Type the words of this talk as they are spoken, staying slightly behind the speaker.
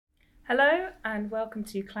Hello and welcome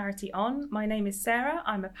to Clarity On. My name is Sarah.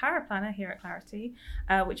 I'm a paraplanner here at Clarity,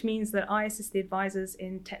 which means that I assist the advisors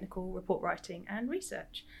in technical report writing and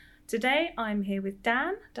research. Today I'm here with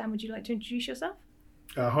Dan. Dan, would you like to introduce yourself?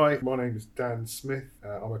 Hi, my name is Dan Smith.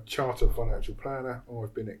 I'm a chartered financial planner.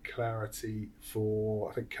 I've been at Clarity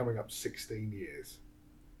for, I think, coming up 16 years.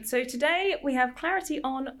 So today we have Clarity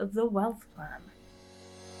on the Wealth Plan.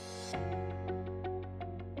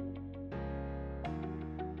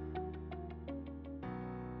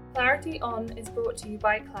 Clarity On is brought to you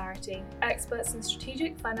by Clarity, experts in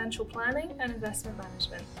strategic financial planning and investment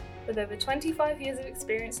management. With over 25 years of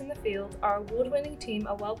experience in the field, our award-winning team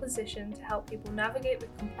are well positioned to help people navigate the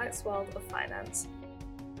complex world of finance.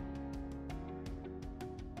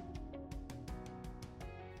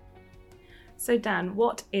 So Dan,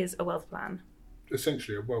 what is a wealth plan?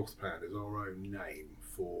 Essentially, a wealth plan is our own name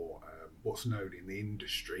for what's known in the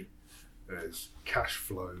industry as cash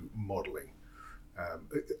flow modelling.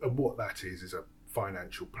 And what that is a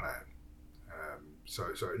financial plan. So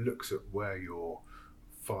it looks at where your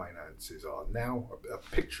finances are now, a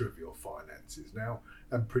picture of your finances now,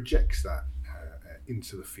 and projects that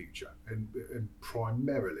into the future. And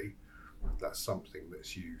primarily, that's something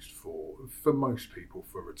that's used for most people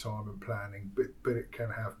for retirement planning, but it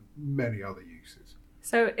can have many other uses.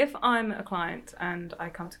 So if I'm a client and I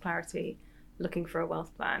come to Clarity looking for a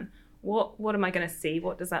wealth plan, what am I going to see?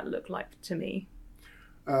 What does that look like to me?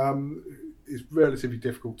 It's relatively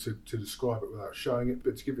difficult to describe it without showing it,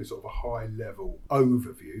 but to give it sort of a high level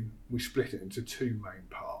overview, we split it into two main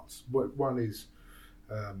parts. One is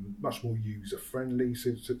much more user friendly,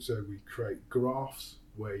 so we create graphs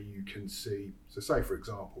where you can see, so say for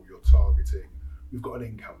example you've got an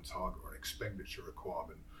income target or an expenditure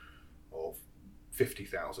requirement of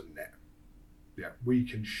 50,000 net. Yeah, we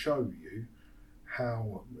can show you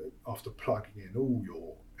how, after plugging in all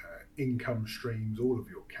your income streams, all of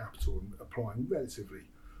your capital, and applying relatively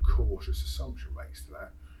cautious assumption rates to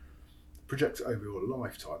that, project it over your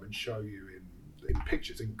lifetime and show you in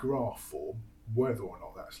pictures, in graph form, whether or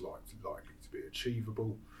not that's likely to be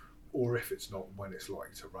achievable, or if it's not, when it's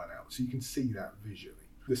likely to run out. So you can see that visually.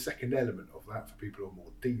 The second element of that, for people who are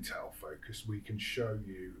more detail focused, we can show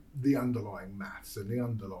you the underlying maths and the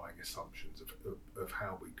underlying assumptions of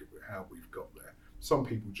how we've got there. Some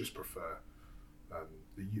people just prefer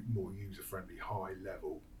the more user-friendly,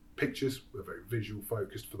 high-level pictures. We're very visual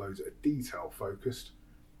focused. For those that are detail focused,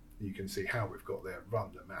 you can see how we've got there,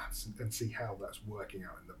 run the maths, and see how that's working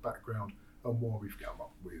out in the background and why we've come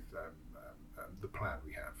up with the plan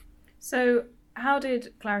we have. So how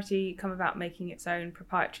did Clarity come about making its own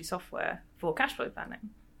proprietary software for cash flow planning?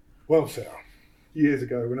 Well, Sarah, years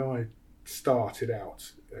ago when I started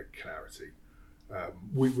out at Clarity,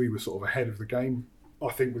 we were sort of ahead of the game.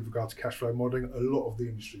 I think with regard to cash flow modelling, a lot of the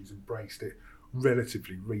industries embraced it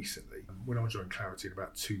relatively recently. When I joined Clarity in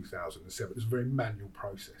about 2007, it was a very manual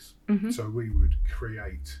process. Mm-hmm. So we would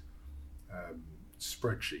create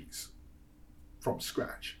spreadsheets from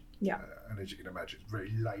scratch. Yeah. And as you can imagine, it's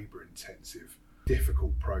very labour intensive,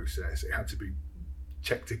 difficult process. It had to be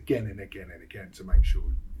checked again and again and again to make sure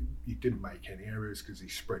you didn't make any errors, because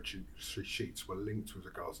these spreadsheets were linked with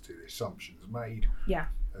regards to the assumptions made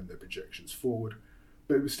and the projections forward.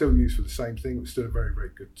 But it was still used for the same thing. It was still a very, very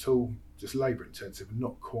good tool, just labour intensive and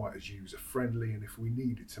not quite as user friendly. And if we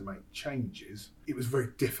needed to make changes, it was very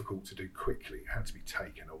difficult to do quickly. It had to be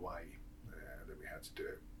taken away, and then we had to do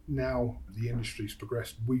it. Now the industry's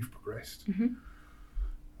progressed, we've progressed, mm-hmm.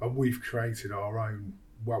 and we've created our own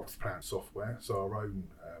wealth plan software, so our own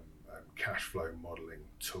cash flow modelling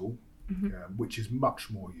tool, mm-hmm. Which is much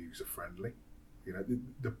more user friendly. You know,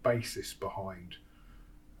 the basis behind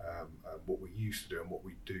what we used to do and what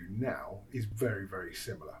we do now is very, very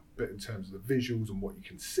similar, but in terms of the visuals and what you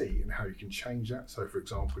can see and how you can change that. So for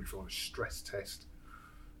example, if you want to stress test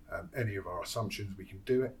any of our assumptions, we can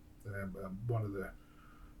do it. One of the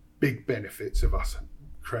big benefits of us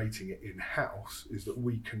creating it in-house is that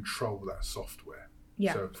we control that software.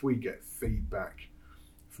 Yeah. So if we get feedback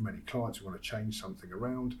from any clients who want to change something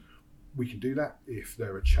around, we can do that. If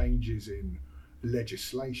there are changes in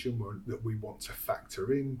legislation that we want to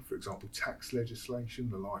factor in, for example, tax legislation,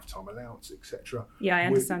 the lifetime allowance, etc. Yeah, I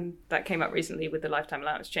understand that came up recently with the lifetime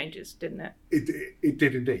allowance changes, didn't it? It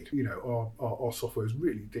did indeed. You know, our software is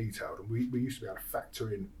really detailed, and we used to be able to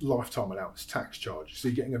factor in lifetime allowance tax charges, so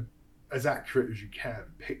you're getting as accurate as you can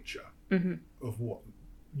picture mm-hmm. of what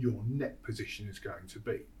your net position is going to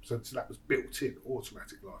be. So that was built in: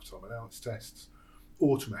 automatic lifetime allowance tests,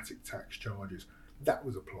 automatic tax charges, that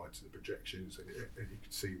was applied to the projections, and you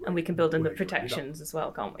can see where, and we can build in the where you ended up. protections as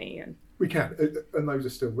well, can't we? And We can, and those are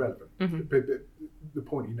still relevant. Mm-hmm. But the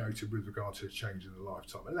point you noted with regard to the change in the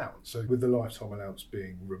lifetime allowance, so with the lifetime allowance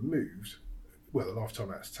being removed, well, the lifetime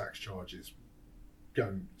allowance tax charges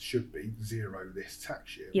should be zero this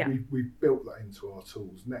tax year. Yeah. We've built that into our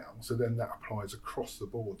tools now, so then that applies across the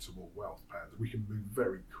board to all wealth plans. We can move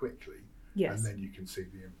very quickly, yes, and then you can see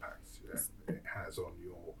the impact it has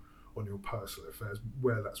on your personal affairs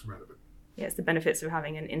where that's relevant. yeah, it's the benefits of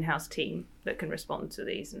having an in-house team that can respond to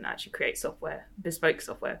these and actually create software, bespoke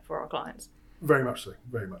software for our clients. Very much so,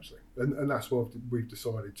 very much so. And that's why we've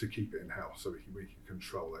decided to keep it in-house, so we can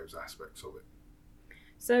control those aspects of it.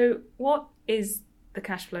 So what is the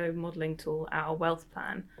cash flow modelling tool, our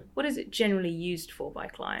WealthPlan? What is it generally used for by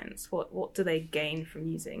clients? What do they gain from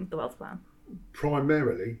using the WealthPlan?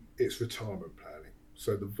 Primarily, it's retirement planning.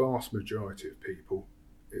 So the vast majority of people,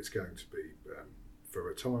 it's going to be for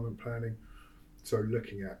retirement planning. So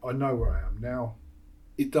looking at, I know where I am now,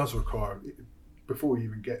 it does require, before you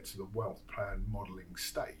even get to the wealth plan modelling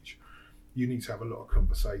stage, you need to have a lot of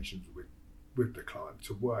conversations with the client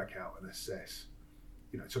to work out and assess,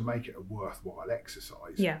 to make it a worthwhile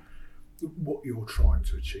exercise, what you're trying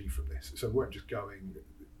to achieve from this. So we won't just go in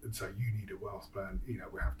and say, you need a wealth plan. We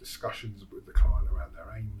have discussions with the client around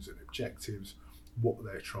their aims and objectives, what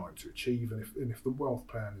they're trying to achieve. And if the wealth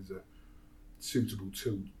plan is a suitable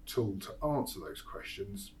tool to answer those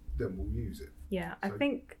questions, then we'll use it. Yeah, I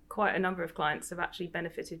think quite a number of clients have actually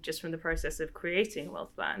benefited just from the process of creating a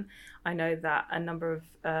wealth plan. I know that a number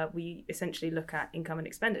of, we essentially look at income and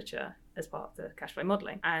expenditure as part of the cash flow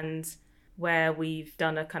modelling, and where we've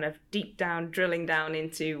done a kind of deep down, drilling down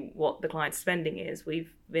into what the client's spending is,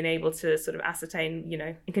 we've been able to sort of ascertain,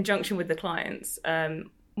 in conjunction with the clients,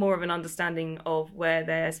 more of an understanding of where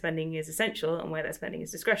their spending is essential and where their spending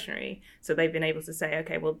is discretionary. So they've been able to say,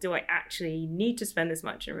 okay, well, do I actually need to spend this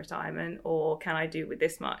much in retirement, or can I do with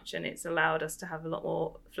this much? And it's allowed us to have a lot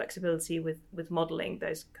more flexibility with modelling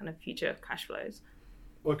those kind of future cash flows.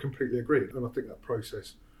 I completely agree. And I think that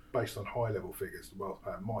process, based on high level figures, the wealth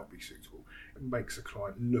plan might be suitable. It makes a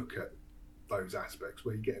client look at those aspects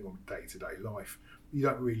where you're getting on day-to-day life. You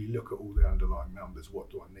don't really look at all the underlying numbers. What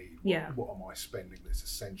do I need? What am I spending that's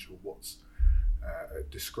essential? What's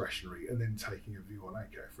discretionary? And then taking a view on,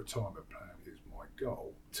 okay, if retirement plan is my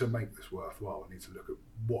goal, to make this worthwhile, I need to look at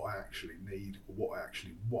what I actually need, or what I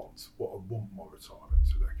actually want, what I want my retirement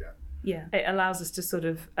to look at. Yeah, it allows us to sort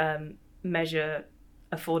of measure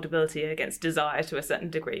affordability against desire to a certain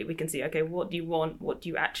degree. We can see, okay, what do you want? What do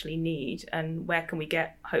you actually need? And where can we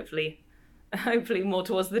get, hopefully more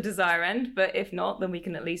towards the desire end, but if not, then we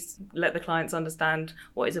can at least let the clients understand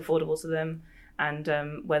what is affordable to them, and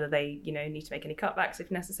whether they need to make any cutbacks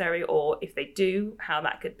if necessary, or if they do, how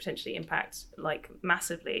that could potentially impact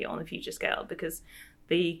massively on a future scale, because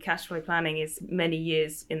the cash flow planning is many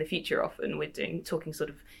years in the future. Often we're talking sort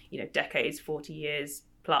of decades, 40 years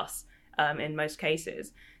plus in most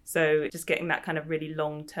cases. So just getting that kind of really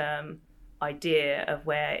long-term idea of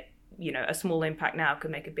where a small impact now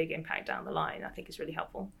could make a big impact down the line, I think is really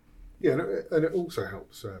helpful. Yeah, and it also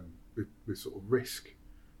helps with sort of risk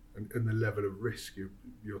and the level of risk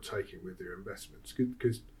you're taking with your investments.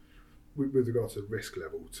 Because with regard to risk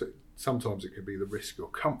level, sometimes it can be the risk you're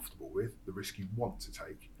comfortable with, the risk you want to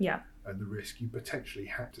take, and the risk you potentially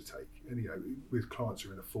have to take. And with clients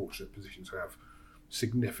who are in a fortunate position to have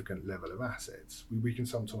significant level of assets, we can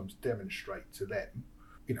sometimes demonstrate to them,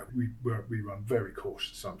 we run very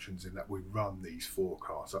cautious assumptions in that we run these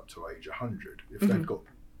forecasts up to age 100. If they've got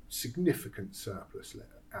significant surplus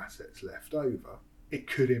assets left over, it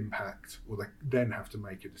could impact, or they then have to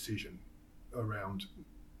make a decision around,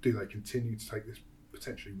 do they continue to take this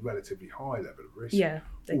potentially relatively high level of risk? Yeah,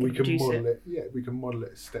 or we can model it. Yeah, we can model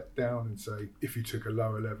it a step down and say, if you took a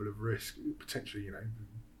lower level of risk, potentially,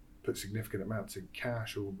 put significant amounts in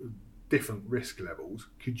cash or different risk levels,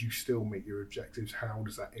 could you still meet your objectives? How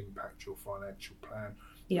does that impact your financial plan?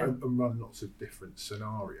 And run lots of different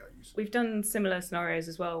scenarios. We've done similar scenarios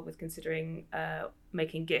as well with considering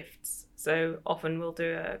making gifts. So often we'll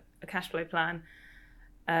do a cash flow plan,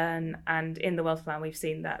 and in the wealth plan we've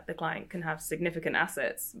seen that the client can have significant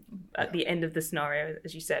assets at the end of the scenario,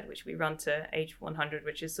 as you said, which we run to age 100,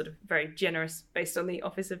 which is sort of very generous based on the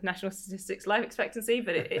Office of National Statistics life expectancy,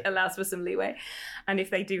 but it allows for some leeway. And if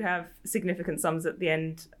they do have significant sums at the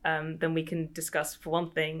end, then we can discuss, for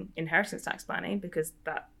one thing, inheritance tax planning, because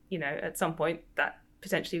that, at some point that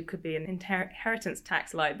potentially could be an inheritance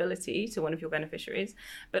tax liability to one of your beneficiaries,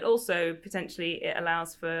 but also potentially it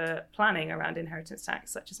allows for planning around inheritance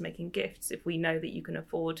tax, such as making gifts. If we know that you can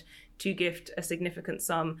afford to gift a significant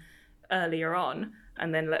sum earlier on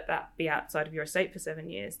and then let that be outside of your estate for 7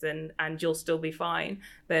 years, then and you'll still be fine,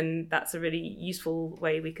 then that's a really useful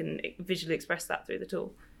way we can visually express that through the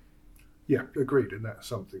tool. Yeah, agreed, and that's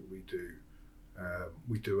something we do.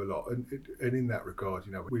 We do a lot, and in that regard,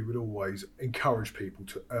 we would always encourage people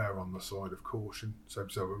to err on the side of caution. So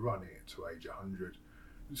we're running it to age 100.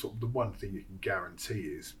 Sort of the one thing you can guarantee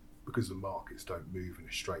is, because the markets don't move in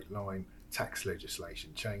a straight line, tax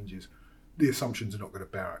legislation changes, the assumptions are not going to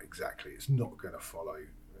bear out exactly. It's not going to follow.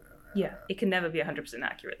 It can never be 100%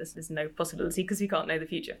 accurate. There's no possibility because you can't know the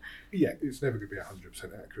future. Yeah, it's never going to be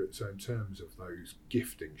 100% accurate. So in terms of those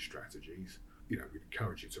gifting strategies, we'd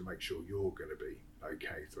encourage you to make sure you're going to be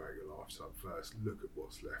okay throughout your lifetime first. Look at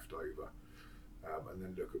what's left over, and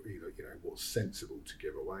then look at either what's sensible to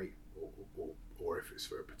give away, or if it's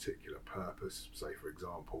for a particular purpose. Say, for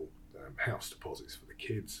example, house deposits for the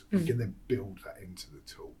kids. We can then build that into the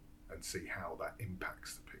tool and see how that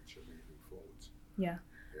impacts the picture moving forwards. Yeah.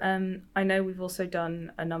 I know we've also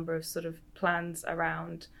done a number of sort of plans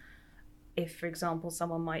around if, for example,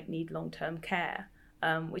 someone might need long-term care,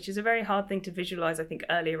 which is a very hard thing to visualize, I think,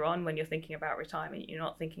 earlier on when you're thinking about retirement. You're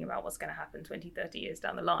not thinking about what's going to happen 20, 30 years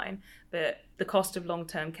down the line. But the cost of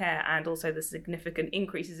long-term care and also the significant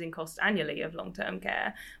increases in cost annually of long-term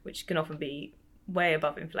care, which can often be way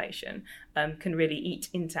above inflation, can really eat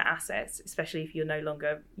into assets, especially if you're no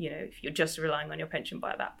longer, if you're just relying on your pension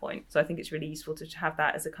by that point. So I think it's really useful to have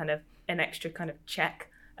that as a kind of an extra kind of check,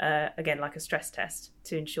 again, like a stress test,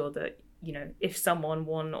 to ensure that, if someone,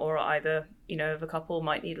 one or either, of a couple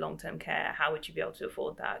might need long-term care, how would you be able to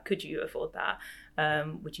afford that? Could you afford that?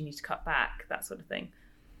 Would you need to cut back? That sort of thing.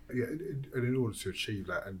 Yeah, and in order to achieve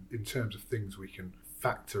that, and in terms of things we can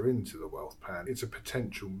factor into the wealth plan, it's a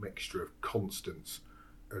potential mixture of constants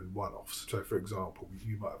and one-offs. So, for example,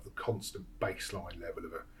 you might have the constant baseline level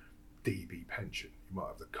of a DB pension. You might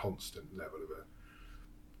have the constant level of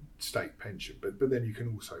a state pension, but then you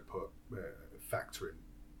can also factor in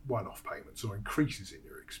one-off payments or increases in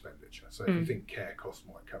your expenditure. So, if you think care costs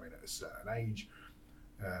might come in at a certain age,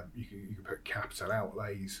 you can put capital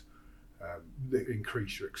outlays that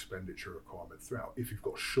increase your expenditure requirement throughout. If you've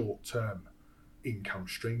got short-term income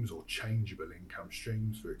streams or changeable income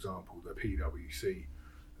streams, for example, the PwC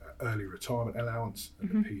early retirement allowance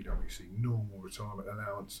and the PwC normal retirement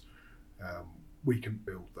allowance, we can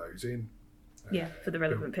build those in. For the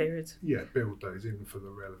relevant periods. Yeah, build those in for the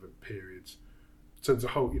relevant periods. So there's a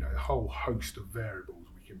whole host of variables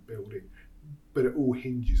we can build in, but it all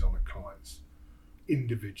hinges on a client's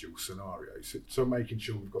individual scenarios. So making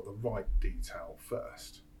sure we've got the right detail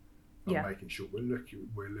first. And making sure we're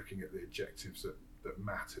looking at the objectives that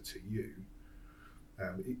matter to you,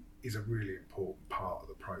 it is a really important part of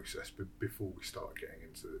the process before we start getting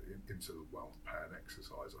into the wealth plan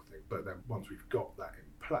exercise, I think. But then once we've got that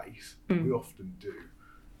in place, we often do,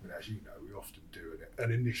 as you know, we often do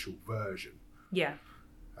an initial version. Yeah.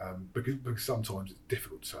 Because sometimes it's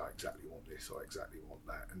difficult to say, I exactly want this, I exactly want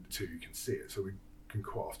that, until you can see it. So we can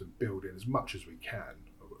quite often build in as much as we can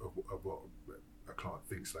of what a client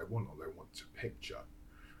thinks they want or they want to picture,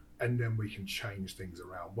 and then we can change things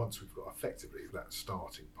around once we've got effectively that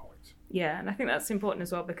starting point. Yeah, and I think that's important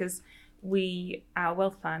as well, because our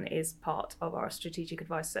wealth plan is part of our strategic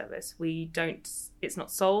advice service. It's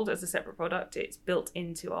not sold as a separate product, it's built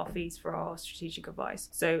into our fees for our strategic advice.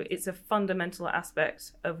 So it's a fundamental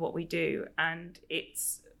aspect of what we do, and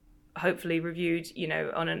it's hopefully reviewed,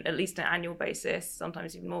 on at least an annual basis,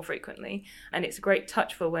 sometimes even more frequently. And it's a great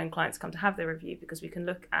touch for when clients come to have their review, because we can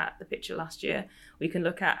look at the picture last year, we can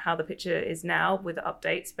look at how the picture is now with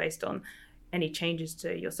updates based on any changes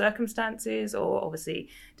to your circumstances, or obviously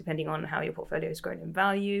depending on how your portfolio has grown in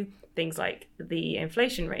value, things like the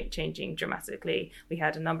inflation rate changing dramatically. We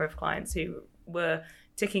had a number of clients who were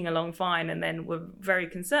ticking along fine and then were very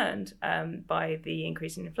concerned by the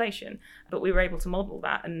increase in inflation. But we were able to model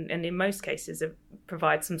that and in most cases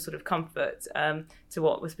provide some sort of comfort to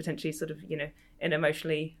what was potentially sort of, an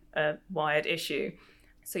emotionally wired issue.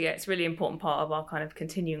 So yeah, it's a really important part of our kind of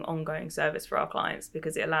continuing ongoing service for our clients,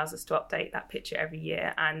 because it allows us to update that picture every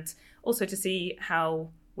year and also to see how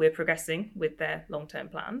we're progressing with their long-term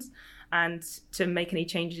plans and to make any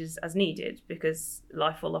changes as needed, because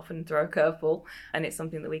life will often throw a curveball and it's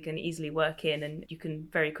something that we can easily work in and you can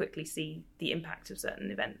very quickly see the impact of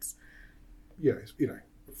certain events. Yeah,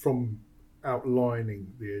 from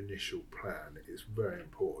outlining the initial plan, it's very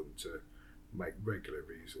important to make regular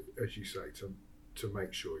reviews, as you say, to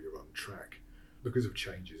make sure you're on track because of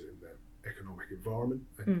changes in the economic environment,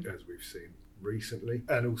 and as we've seen recently,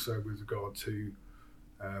 and also with regard to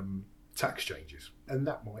tax changes, and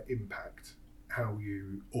that might impact how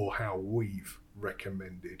we've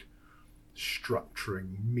recommended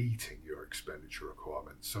structuring meeting your expenditure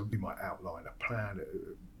requirements. So we might outline a plan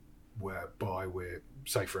whereby we're,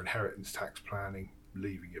 say for inheritance tax planning,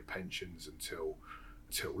 leaving your pensions until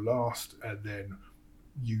last, and then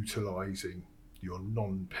utilising your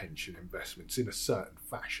non-pension investments in a certain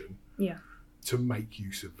fashion to make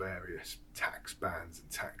use of various tax bands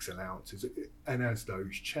and tax allowances. And as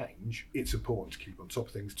those change, it's important to keep on top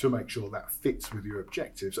of things to make sure that fits with your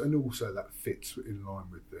objectives, and also that fits in line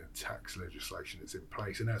with the tax legislation that's in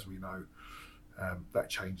place. And as we know, that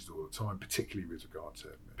changes all the time, particularly with regard to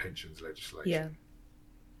pensions legislation. Yeah.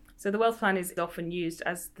 So the wealth plan is often used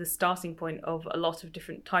as the starting point of a lot of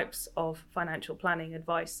different types of financial planning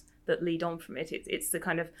advice that lead on from it. It's the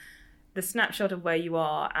kind of the snapshot of where you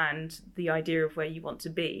are and the idea of where you want to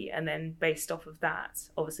be, and then based off of that,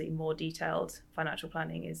 obviously more detailed financial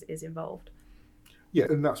planning is involved. Yeah,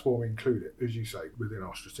 and that's why we include it, as you say, within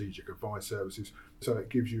our strategic advice services. So it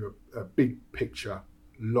gives you a big picture,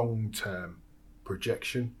 long-term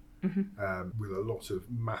projection with a lot of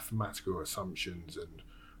mathematical assumptions and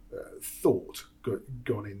thought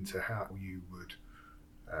gone into how you would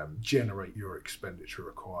generate your expenditure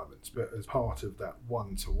requirements. But as part of that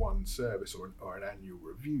one-to-one service or an annual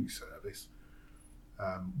review service,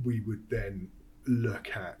 we would then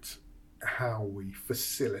look at how we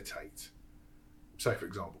facilitate, say for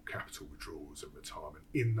example, capital withdrawals and retirement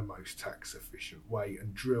in the most tax efficient way,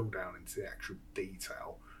 and drill down into the actual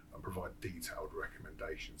detail and provide detailed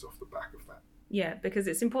recommendations off the back of that. Yeah, because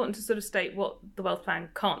it's important to sort of state what the wealth plan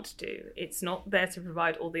can't do. It's not there to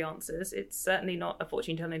provide all the answers. It's certainly not a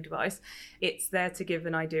fortune-telling device. It's there to give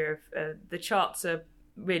an idea of the charts are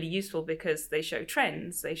really useful because they show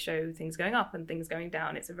trends. They show things going up and things going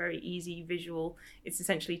down. It's a very easy visual. It's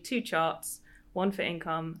essentially two charts, one for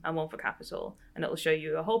income and one for capital, and it will show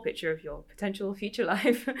you a whole picture of your potential future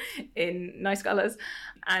life in nice colours.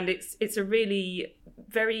 And it's a really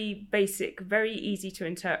very basic, very easy to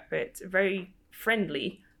interpret, very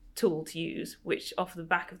friendly tool to use, which off the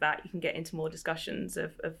back of that you can get into more discussions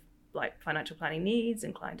of like financial planning needs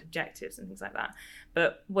and client objectives and things like that.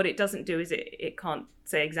 But what it doesn't do is it can't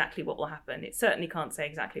say exactly what will happen. It certainly can't say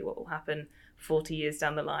exactly what will happen 40 years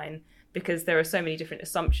down the line, because there are so many different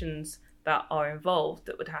assumptions that are involved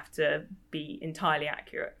that would have to be entirely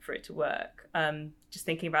accurate for it to work. Just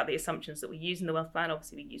thinking about the assumptions that we use in the wealth plan,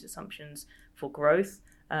 obviously we use assumptions for growth,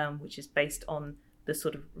 which is based on the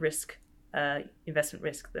sort of risk, investment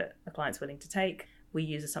risk that a client's willing to take. We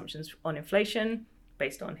use assumptions on inflation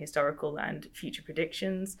based on historical and future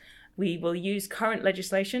predictions. We will use current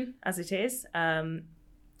legislation as it is.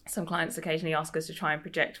 Some clients occasionally ask us to try and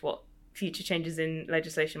project what future changes in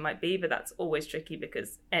legislation might be, but that's always tricky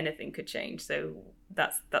because anything could change. So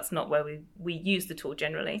that's not where we use the tool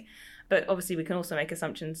generally. But obviously we can also make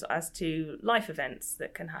assumptions as to life events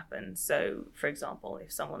that can happen. So for example,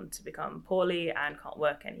 if someone to become poorly and can't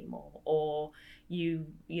work anymore, or you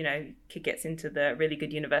know, kid gets into the really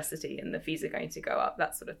good university and the fees are going to go up,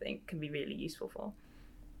 that sort of thing can be really useful for.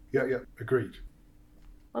 Yeah, agreed.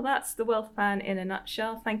 Well, that's the wealth plan in a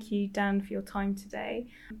nutshell. Thank you, Dan, for your time today.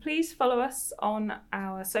 Please follow us on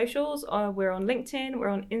our socials. We're on LinkedIn, we're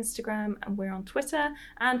on Instagram, and we're on Twitter.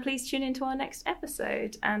 And please tune into our next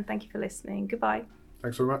episode. And thank you for listening. Goodbye.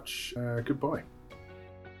 Thanks very much. Goodbye.